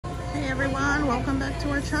everyone, welcome back to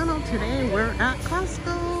our channel. Today we're at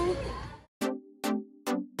Costco.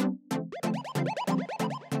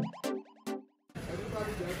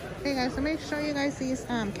 Hey guys, let me show you guys these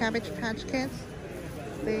Cabbage Patch Kids.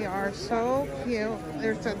 They are so cute.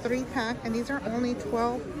 There's a 3-pack and these are only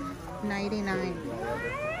 $12.99.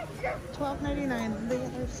 $12.99. They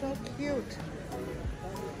are so cute.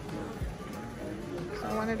 So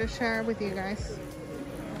I wanted to share with you guys.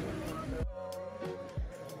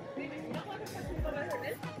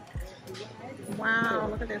 Wow,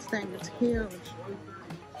 look at this thing. It's huge.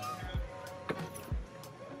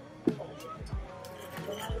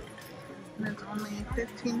 And it's only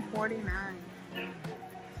 $15.49.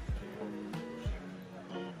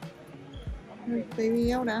 Here's Baby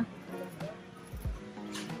Yoda.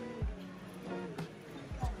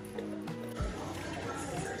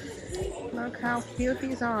 Look how cute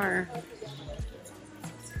these are.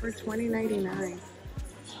 For $20.99. This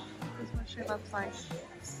is what she looks like.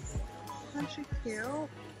 Isn't she cute?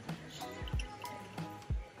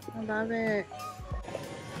 I love it.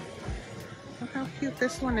 Look how cute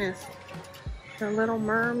this one is. The Little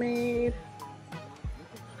Mermaid.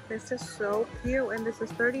 This is so cute, and this is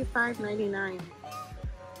 $35.99.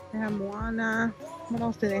 They have Moana. What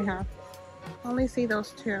else do they have? I only see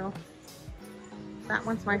those two. That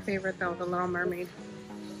one's my favorite though, the Little Mermaid.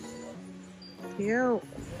 Cute.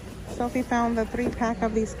 Sophie found the 3-pack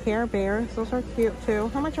of these Care Bears. Those are cute too.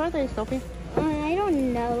 How much are they, Sophie? I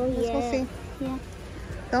don't know Let's yet. go see. Yeah.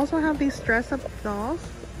 They also have these dress-up dolls.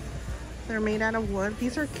 They're made out of wood.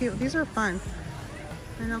 These are cute. These are fun.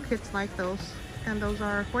 I know kids like those. And those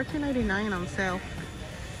are $14.99 on sale.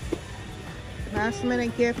 Last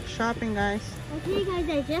minute gift shopping, guys. Okay guys,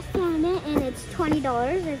 I just found it and it's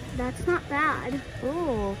 $20. That's not bad.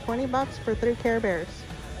 Ooh, 20 bucks for 3 Care Bears.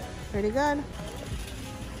 Pretty good.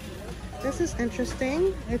 This is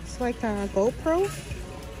interesting. It's like a GoPro.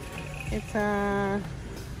 It's a...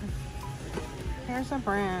 Here's a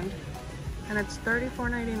brand. And it's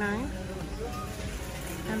 $34.99.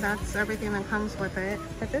 And that's everything that comes with it.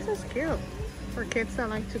 But this is cute. For kids that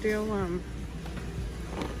like to do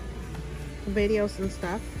videos and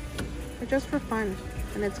stuff. But just for fun.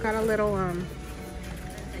 And it's got a little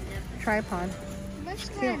tripod. What's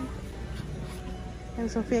cute.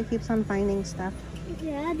 And Sophia keeps on finding stuff.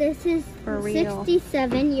 Yeah, this is For real.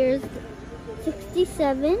 $67.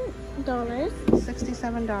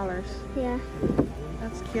 $67. Yeah.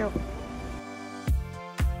 That's cute.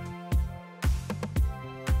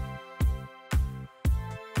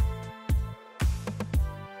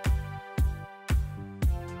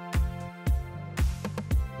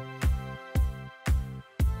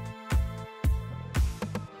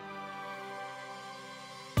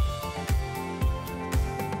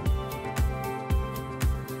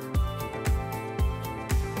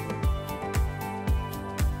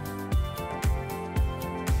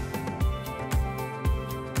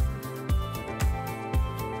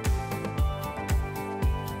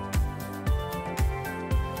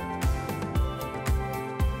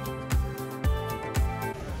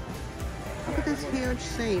 Look at this huge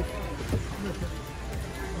safe.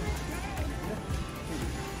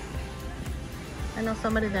 I know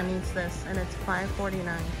somebody that needs this, and it's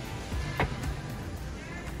 $5.49.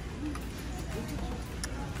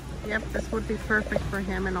 Yep, this would be perfect for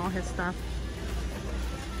him and all his stuff.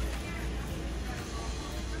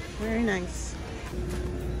 Very nice.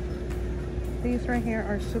 These right here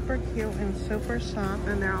are super cute and super soft,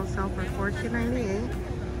 and they're all sell for $14.98.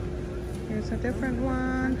 Here's a different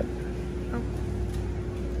one. Oh,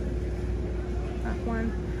 that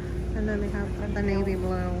one. And then they have the navy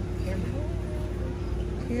blue.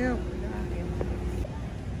 Cute.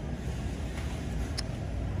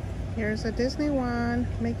 Here's a Disney one,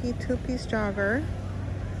 Mickey 2-piece jogger.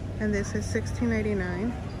 And this is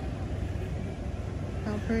 $16.99.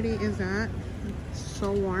 How pretty is that? It's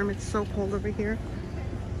so warm. It's so cold over here.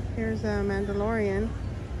 Here's a Mandalorian.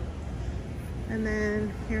 And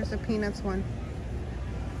then here's a Peanuts one.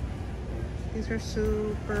 These are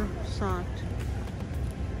super soft.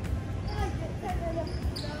 I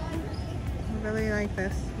really like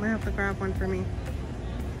this. Might have to grab one for me.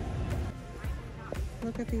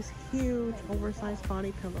 Look at these huge oversized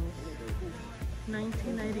body pillows.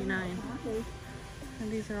 $19.99.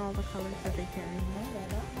 And these are all the colors that they carry.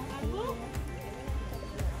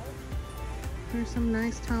 There's some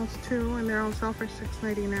nice towels too, and they're on sale for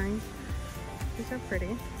 $6.99. These are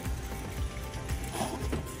pretty.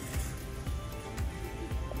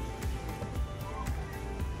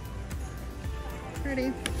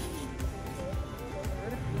 Pretty.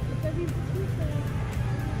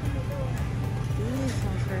 These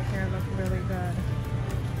ones right here look really good.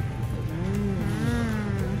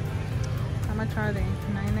 much are they?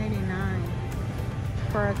 $9.99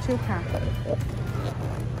 for a 2-pack.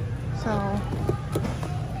 So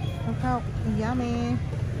look how yummy.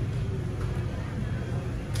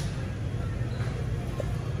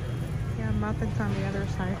 Yeah, muffins on the other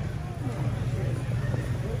side.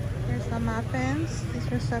 Here's the muffins. These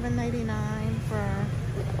are $7.99 for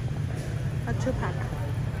a 2-pack.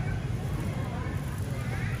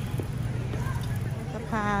 The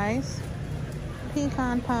pies.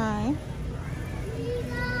 Pecan pie.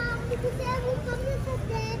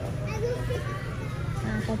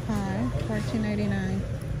 Apple pie, $14.99.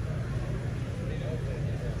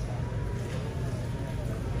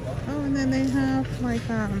 Oh, and then they have like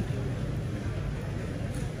a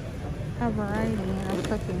variety of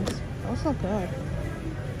cookies. Those look good.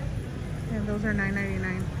 And those are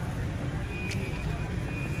 $9.99.